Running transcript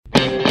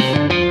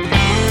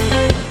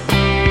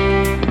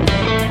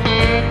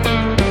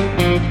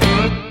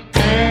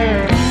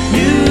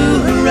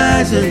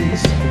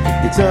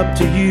it's up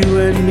to you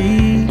and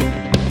me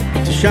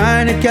to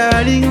shine a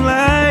guiding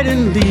light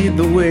and lead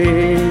the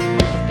way.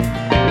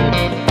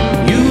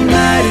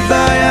 United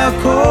by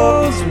our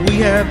cause, we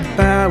have the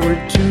power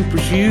to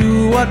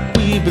pursue what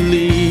we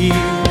believe.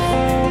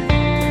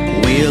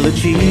 We'll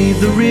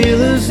achieve the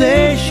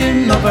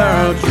realization of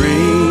our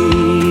dreams.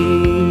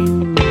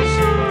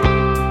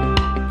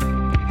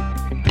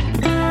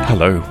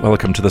 Hello,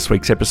 welcome to this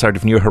week's episode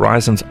of New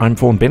Horizons. I'm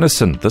Vaughan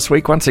Bennison. This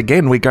week, once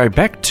again, we go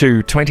back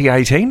to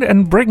 2018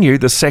 and bring you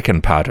the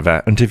second part of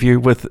our interview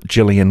with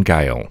Gillian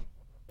Gale.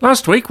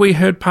 Last week, we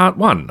heard part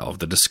one of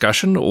the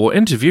discussion or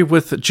interview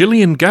with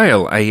Gillian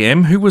Gale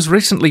AM, who was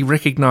recently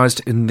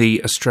recognised in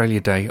the Australia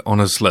Day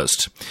Honours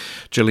List.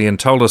 Gillian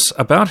told us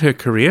about her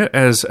career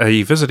as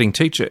a visiting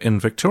teacher in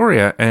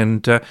Victoria,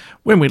 and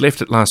when we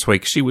left it last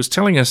week, she was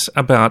telling us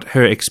about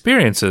her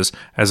experiences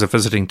as a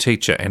visiting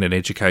teacher and an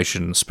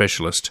education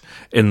specialist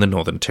in the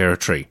Northern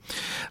Territory.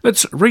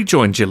 Let's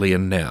rejoin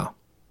Gillian now.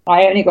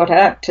 I only got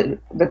out to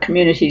the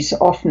communities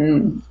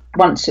often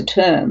once a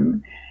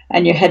term,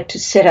 and you had to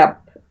set up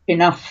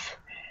enough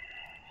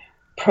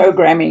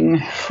programming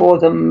for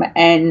them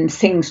and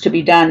things to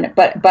be done,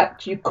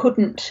 but you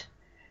couldn't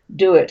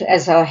do it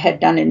as I had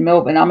done in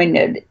Melbourne. I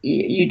mean,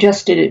 you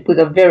just did it with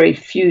a very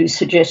few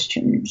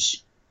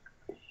suggestions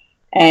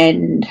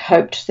and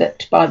hoped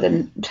that by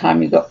the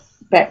time you got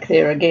back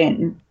there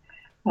again,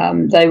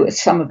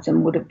 some of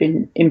them would have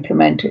been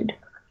implemented.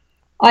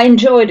 I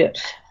enjoyed it.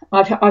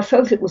 I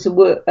felt it was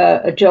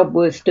a job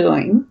worth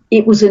doing.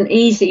 It was an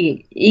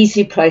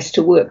easy place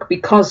to work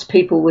because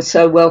people were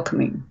so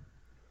welcoming.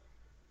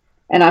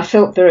 And I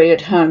felt very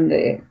at home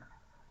there.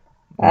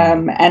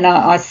 And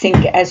I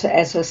think as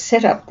I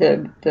set up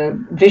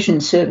the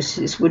vision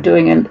services, we're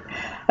doing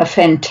a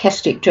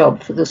fantastic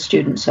job for the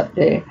students up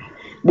there,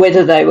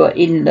 whether they were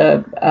in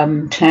the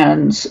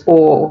towns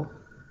or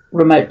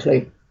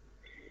remotely.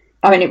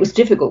 I mean, it was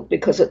difficult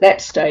because at that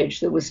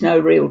stage there was no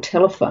real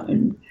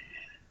telephone.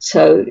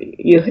 So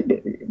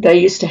they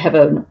used to have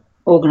an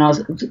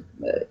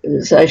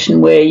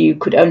organisation where you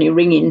could only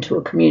ring into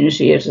a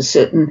community at a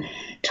certain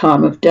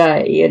time of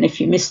day, and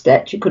if you missed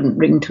that, you couldn't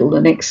ring till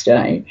the next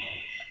day.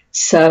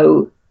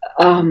 So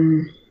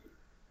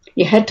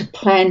you had to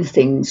plan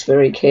things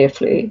very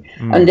carefully.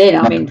 And then,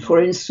 I mean, for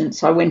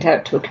instance, I went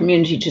out to a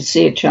community to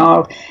see a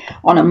child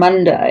on a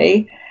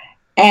Monday,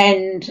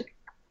 and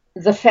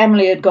the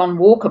family had gone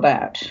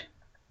walkabout.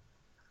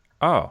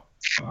 Oh.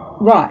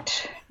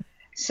 Right.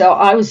 So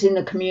I was in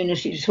the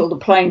community till the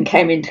plane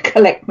came in to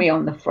collect me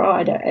on the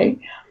Friday.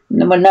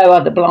 And there were no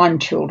other blind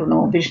children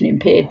or vision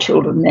impaired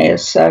children there,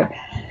 so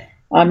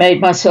I made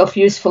myself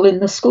useful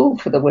in the school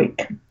for the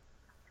week.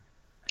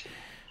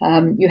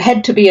 You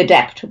had to be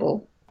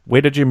adaptable. Where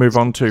did you move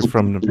on to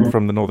from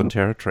the Northern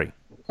Territory?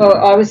 Well,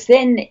 I was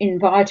then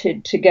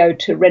invited to go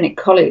to Renwick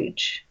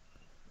College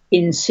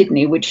in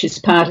Sydney, which is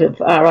part of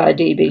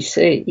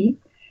RIDBC,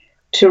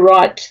 to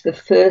write the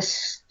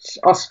first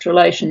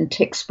Australasian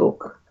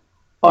textbook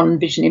on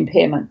vision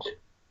impairment,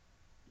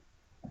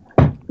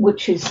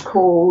 which is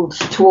called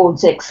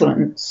Towards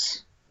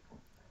Excellence,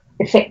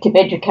 Effective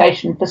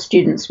Education for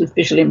Students with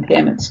Visual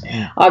Impairments.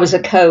 I was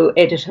a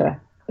co-editor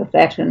of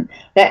that, and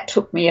that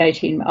took me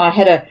 18 months. I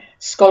had a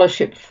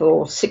scholarship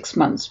for 6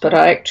 months, but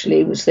I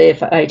actually was there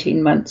for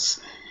 18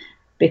 months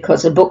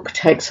because a book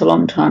takes a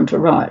long time to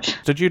write.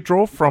 Did you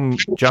draw from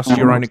just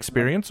your own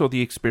experience or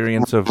the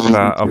experience of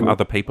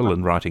other people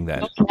in writing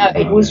that? No,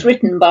 it was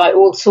written by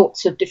all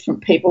sorts of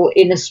different people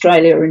in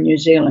Australia and New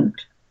Zealand.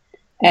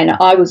 And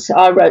I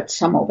wrote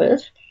some of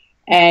it,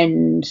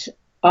 and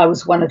I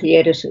was one of the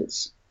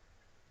editors.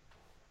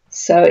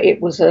 So it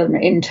was an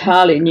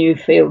entirely new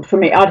field for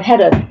me. I'd had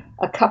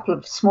a couple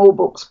of small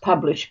books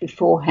published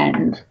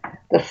beforehand.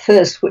 The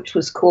first, which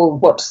was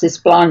called What's This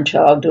Blind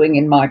Child Doing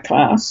in My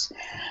Class?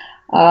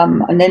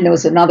 And then there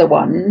was another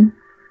one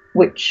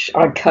which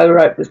I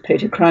co-wrote with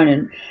Peter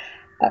Cronin.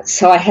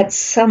 So I had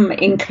some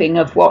inkling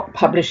of what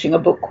publishing a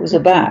book was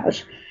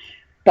about,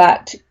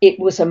 but it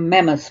was a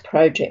mammoth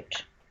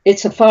project.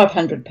 It's a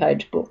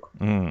 500-page book.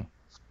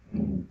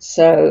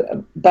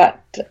 So,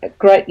 but a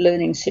great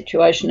learning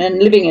situation.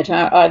 And living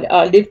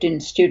I lived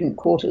in student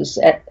quarters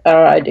at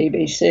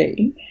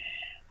RIDBC,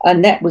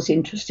 and that was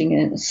interesting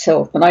in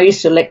itself. And I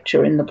used to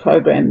lecture in the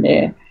program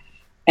there.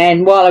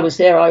 And while I was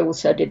there, I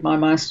also did my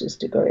master's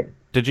degree.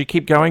 Did you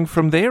keep going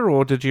from there,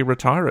 or did you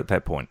retire at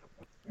that point?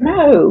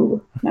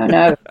 No.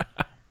 I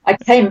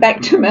came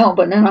back to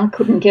Melbourne and I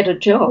couldn't get a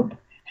job.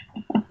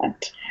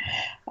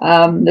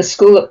 The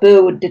school at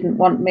Burwood didn't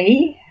want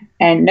me,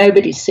 and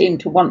nobody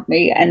seemed to want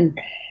me, and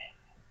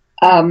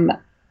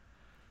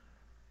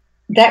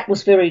that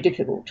was very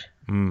difficult.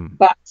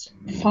 But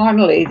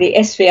finally, the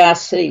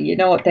SVRC, you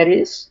know what that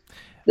is?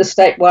 The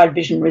Statewide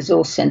Vision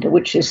Resource Centre,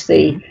 which is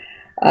the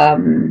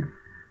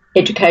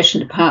Education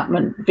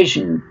Department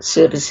Vision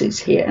Services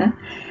here.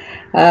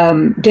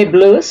 Deb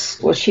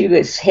Lewis, well, she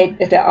was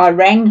head. I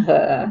rang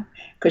her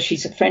because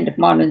she's a friend of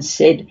mine and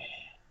said,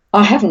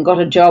 I haven't got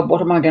a job,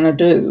 what am I going to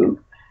do?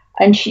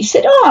 And she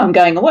said, I'm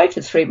going away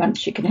for 3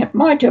 months, you can have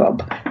my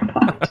job.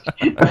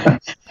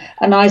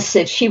 And I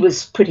said, she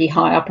was pretty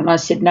high up, and I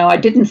said, no, I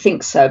didn't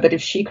think so, but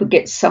if she could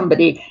get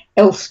somebody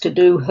else to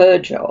do her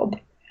job,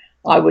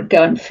 I would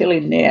go and fill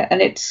in there.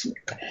 And it's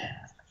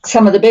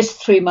some of the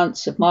best 3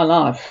 months of my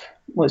life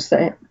was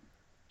that.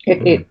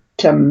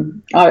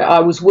 I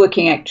was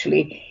working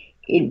actually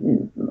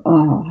in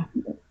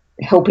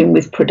helping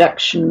with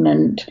production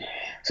and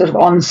sort of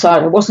on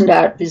site. I wasn't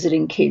out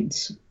visiting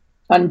kids.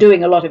 I'm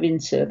doing a lot of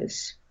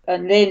in-service.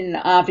 And then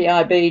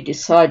RVIB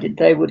decided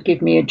they would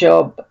give me a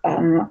job.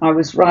 I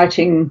was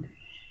writing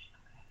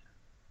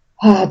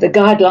the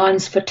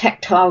guidelines for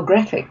tactile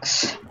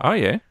graphics. Oh,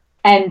 yeah.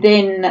 And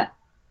then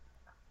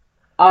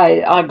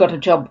I got a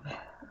job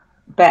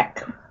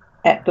back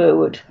at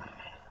Burwood,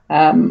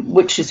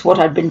 which is what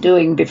I'd been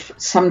doing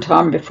some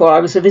time before. I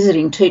was a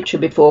visiting teacher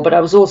before, but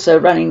I was also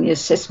running the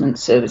assessment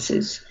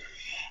services.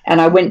 And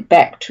I went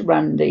back to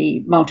run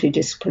the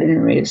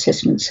multidisciplinary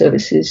assessment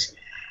services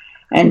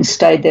and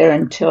stayed there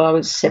until I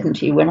was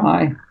 70 when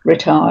I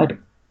retired.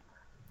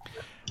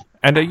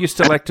 And are you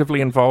still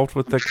actively involved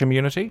with the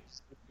community?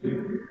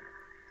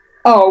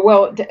 Oh,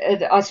 well,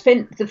 I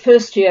spent the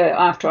first year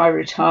after I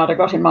retired, I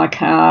got in my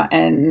car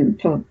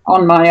and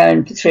on my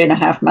own for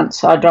 3.5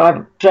 months, I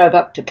drove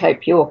up to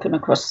Cape York and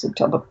across the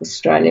top of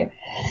Australia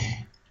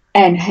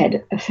and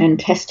had a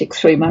fantastic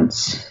 3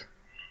 months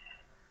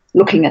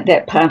looking at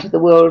that part of the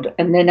world.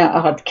 And then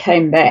I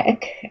came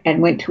back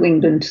and went to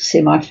England to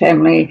see my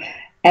family.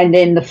 And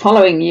then the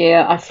following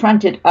year, I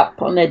fronted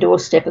up on their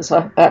doorstep at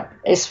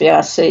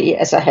SVRC,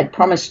 as I had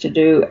promised to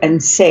do,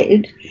 and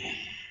said,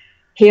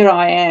 here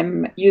I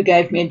am, you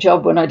gave me a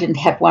job when I didn't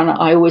have one.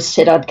 I always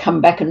said I'd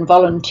come back and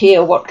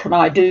volunteer. What can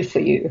I do for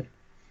you?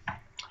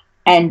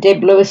 And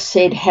Deb Lewis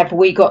said, have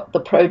we got the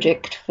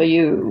project for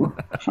you?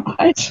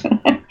 Right?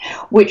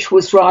 Which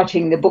was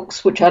writing the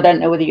books, which I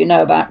don't know whether you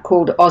know about,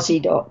 called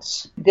Aussie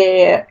Dots.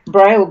 They're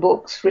Braille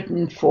books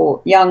written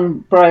for young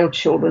Braille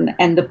children,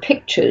 and the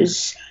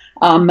pictures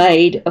are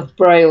made of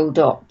Braille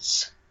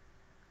dots.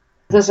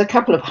 There's a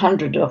couple of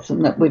hundred of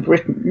them that we've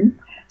written.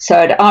 So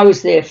I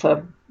was there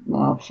for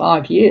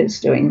 5 years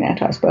doing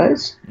that, I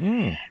suppose.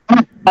 Mm.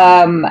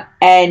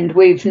 And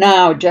we've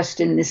now, just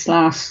in this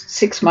last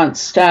 6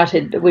 months,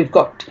 we've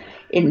got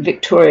in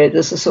Victoria,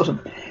 there's a sort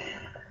of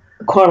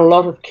quite a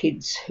lot of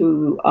kids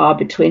who are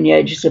between the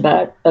ages of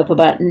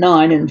about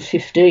 9 and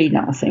 15,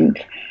 I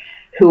think,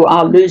 who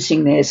are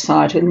losing their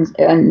sight. And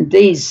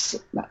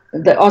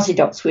the Aussie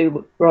Dots we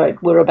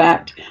wrote were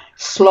about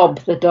Slob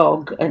the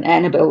dog and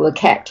Annabelle the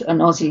cat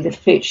and Aussie the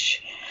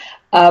fish.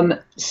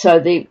 So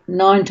the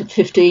 9 to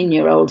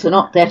 15-year-olds are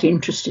not that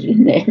interested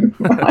in them,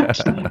 right?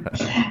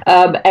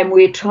 And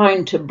we're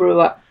trying to brew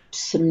up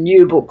some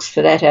new books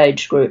for that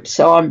age group.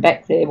 So I'm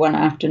back there one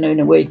afternoon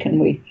a week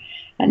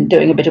and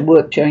doing a bit of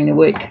work during the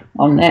week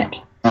on that.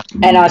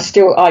 And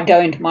I go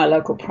into my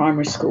local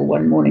primary school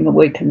one morning a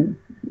week and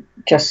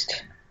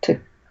just to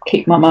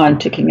keep my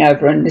mind ticking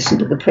over and listen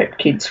to the prep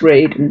kids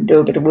read and do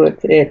a bit of work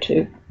there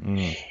too.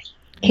 Mm.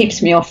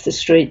 Keeps me off the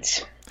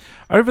streets.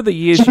 Over the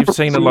years, you've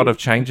seen a lot of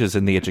changes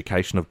in the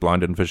education of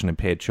blind and vision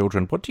impaired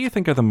children. What do you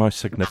think are the most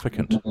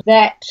significant?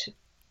 That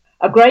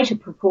a greater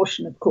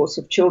proportion, of course,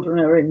 of children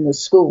are in the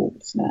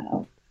schools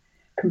now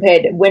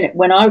compared to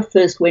when I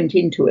first went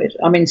into it.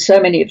 I mean, so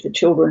many of the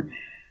children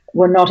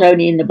were not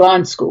only in the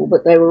blind school,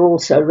 but they were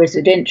also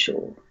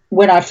residential.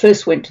 When I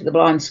first went to the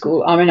blind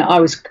school, I mean,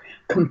 I was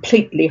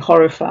completely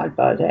horrified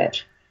by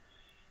that.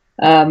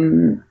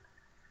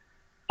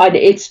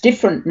 It's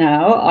different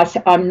now.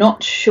 I'm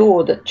not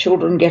sure that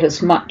children get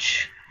as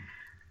much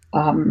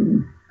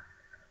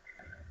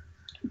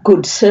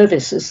good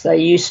service as they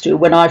used to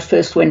when I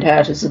first went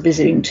out as a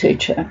visiting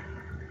teacher.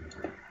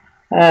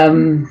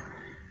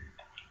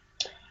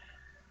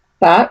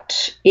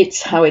 But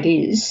it's how it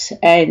is,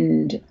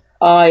 and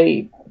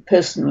I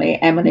personally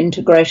am an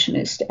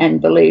integrationist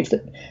and believe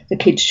that the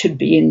kids should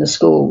be in the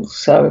schools.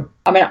 So,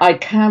 I mean, I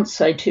can't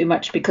say too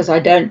much because I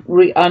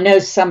know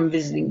some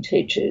visiting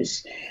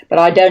teachers, but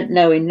I don't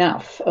know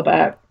enough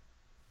about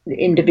the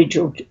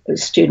individual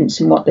students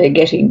and what they're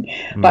getting.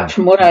 Mm. But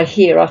from what I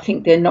hear, I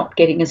think they're not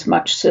getting as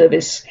much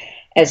service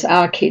as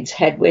our kids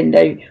had when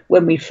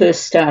we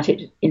first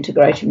started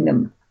integrating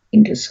them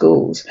into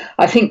schools.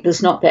 I think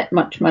there's not that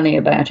much money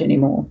about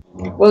anymore.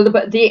 Well,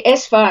 the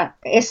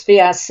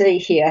SVRC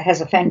here has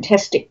a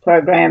fantastic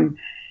program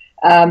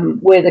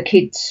where the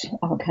kids,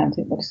 I can't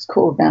think what it's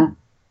called now.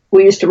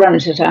 We used to run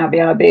it at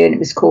RBIB and it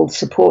was called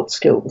Support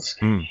Skills.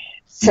 Mm.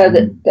 So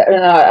and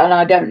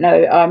I don't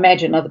know, I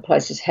imagine other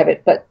places have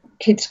it, but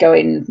kids go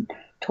in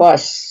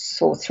twice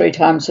or 3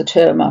 times a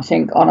term, I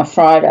think, on a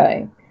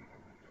Friday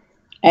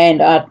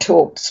and are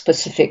taught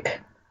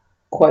specific,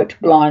 quote,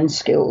 blind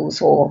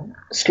skills or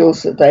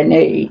skills that they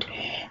need,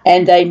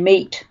 and they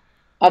meet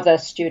other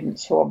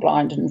students who are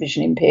blind and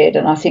vision impaired,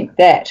 and I think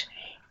that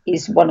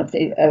is one of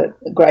the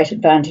great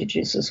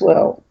advantages as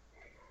well.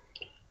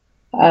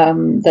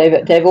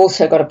 They've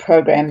also got a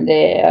program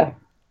there,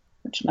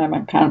 which name I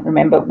can't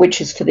remember,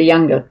 which is for the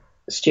younger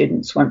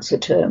students once a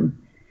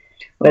term.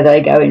 where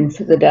they go in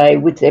for the day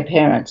with their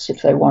parents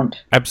if they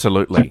want.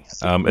 Absolutely.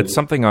 It's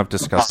something I've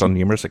discussed on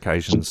numerous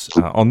occasions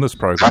on this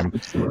program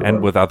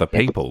and with other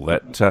people,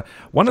 that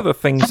one of the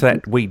things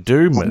that we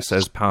do miss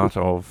as part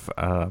of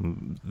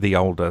the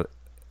older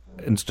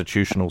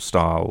institutional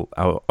style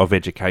of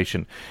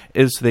education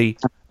is the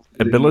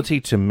ability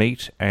to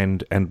meet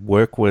and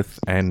work with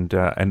and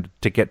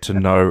to get to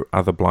know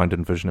other blind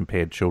and vision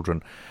impaired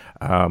children,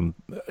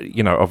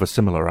 of a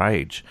similar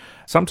age.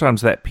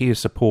 Sometimes that peer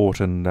support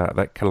and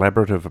that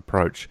collaborative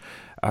approach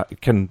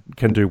can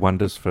do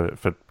wonders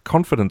for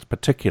confidence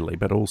particularly,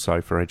 but also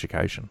for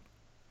education.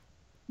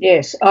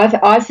 Yes,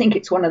 I think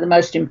it's one of the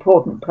most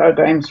important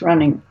programs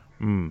running.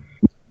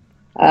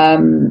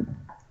 And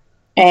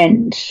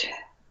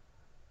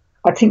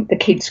I think the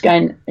kids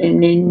gain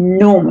an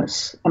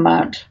enormous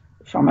amount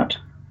from it.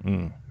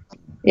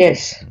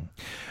 Yes.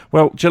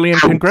 Well, Gillian,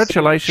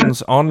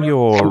 congratulations on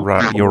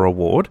your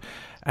award,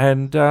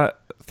 and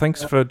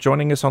thanks for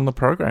joining us on the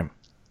program.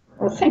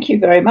 Well, thank you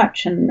very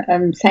much, and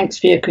thanks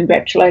for your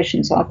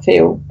congratulations. I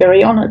feel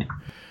very honoured.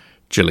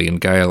 Gillian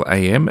Gale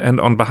AM, and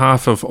on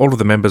behalf of all of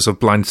the members of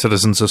Blind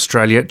Citizens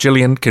Australia,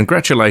 Gillian,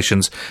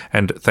 congratulations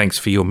and thanks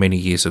for your many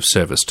years of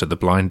service to the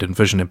blind and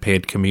vision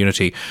impaired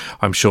community.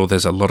 I'm sure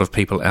there's a lot of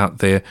people out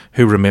there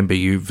who remember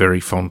you very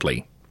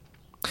fondly.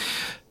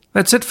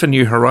 That's it for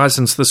New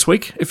Horizons this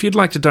week. If you'd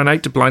like to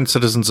donate to Blind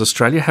Citizens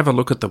Australia, have a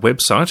look at the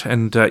website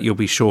and you'll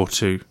be sure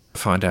to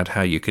find out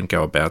how you can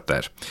go about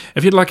that.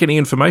 If you'd like any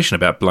information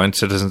about Blind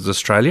Citizens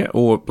Australia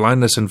or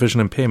blindness and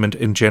vision impairment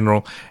in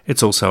general,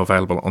 it's also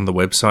available on the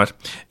website.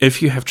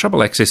 If you have trouble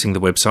accessing the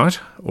website,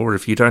 or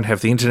if you don't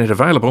have the internet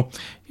available,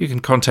 you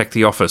can contact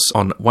the office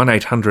on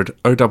 1800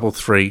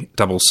 033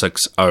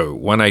 660,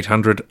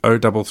 1800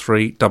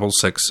 033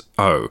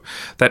 660.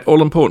 That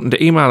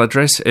all-important email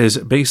address is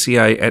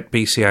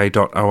bca@bca.org.au,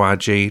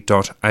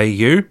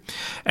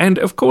 and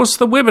of course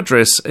the web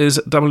address is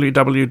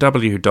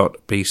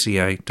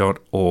www.bca.org.au.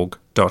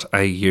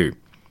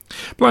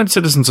 Blind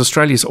Citizens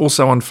Australia is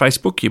also on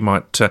Facebook. You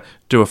might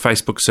do a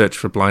Facebook search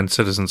for Blind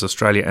Citizens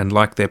Australia and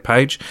like their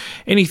page.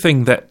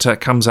 Anything that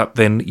comes up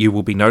then you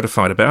will be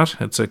notified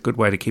about. It's a good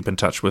way to keep in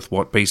touch with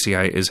what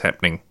BCA is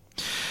happening.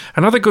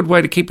 Another good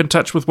way to keep in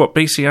touch with what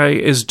BCA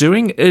is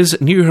doing is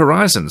New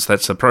Horizons.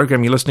 That's the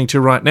program you're listening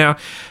to right now.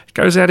 It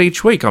goes out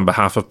each week on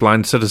behalf of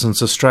Blind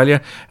Citizens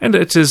Australia, and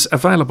it is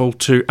available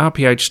to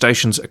RPH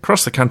stations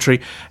across the country,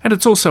 and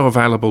it's also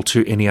available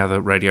to any other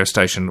radio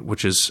station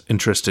which is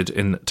interested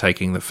in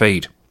taking the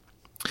feed.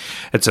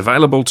 It's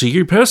available to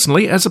you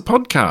personally as a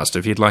podcast.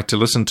 If you'd like to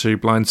listen to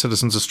Blind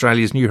Citizens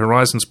Australia's New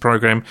Horizons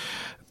program,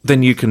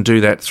 then you can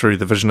do that through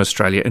the Vision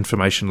Australia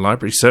Information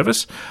Library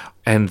Service,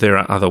 and there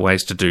are other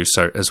ways to do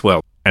so as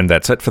well. And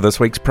that's it for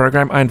this week's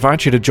program. I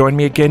invite you to join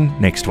me again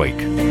next week.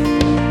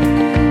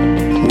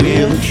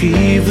 We'll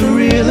achieve the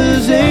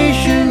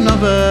realization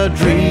of our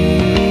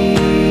dreams,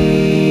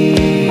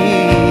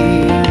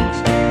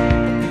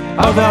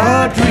 of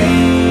our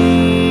dreams.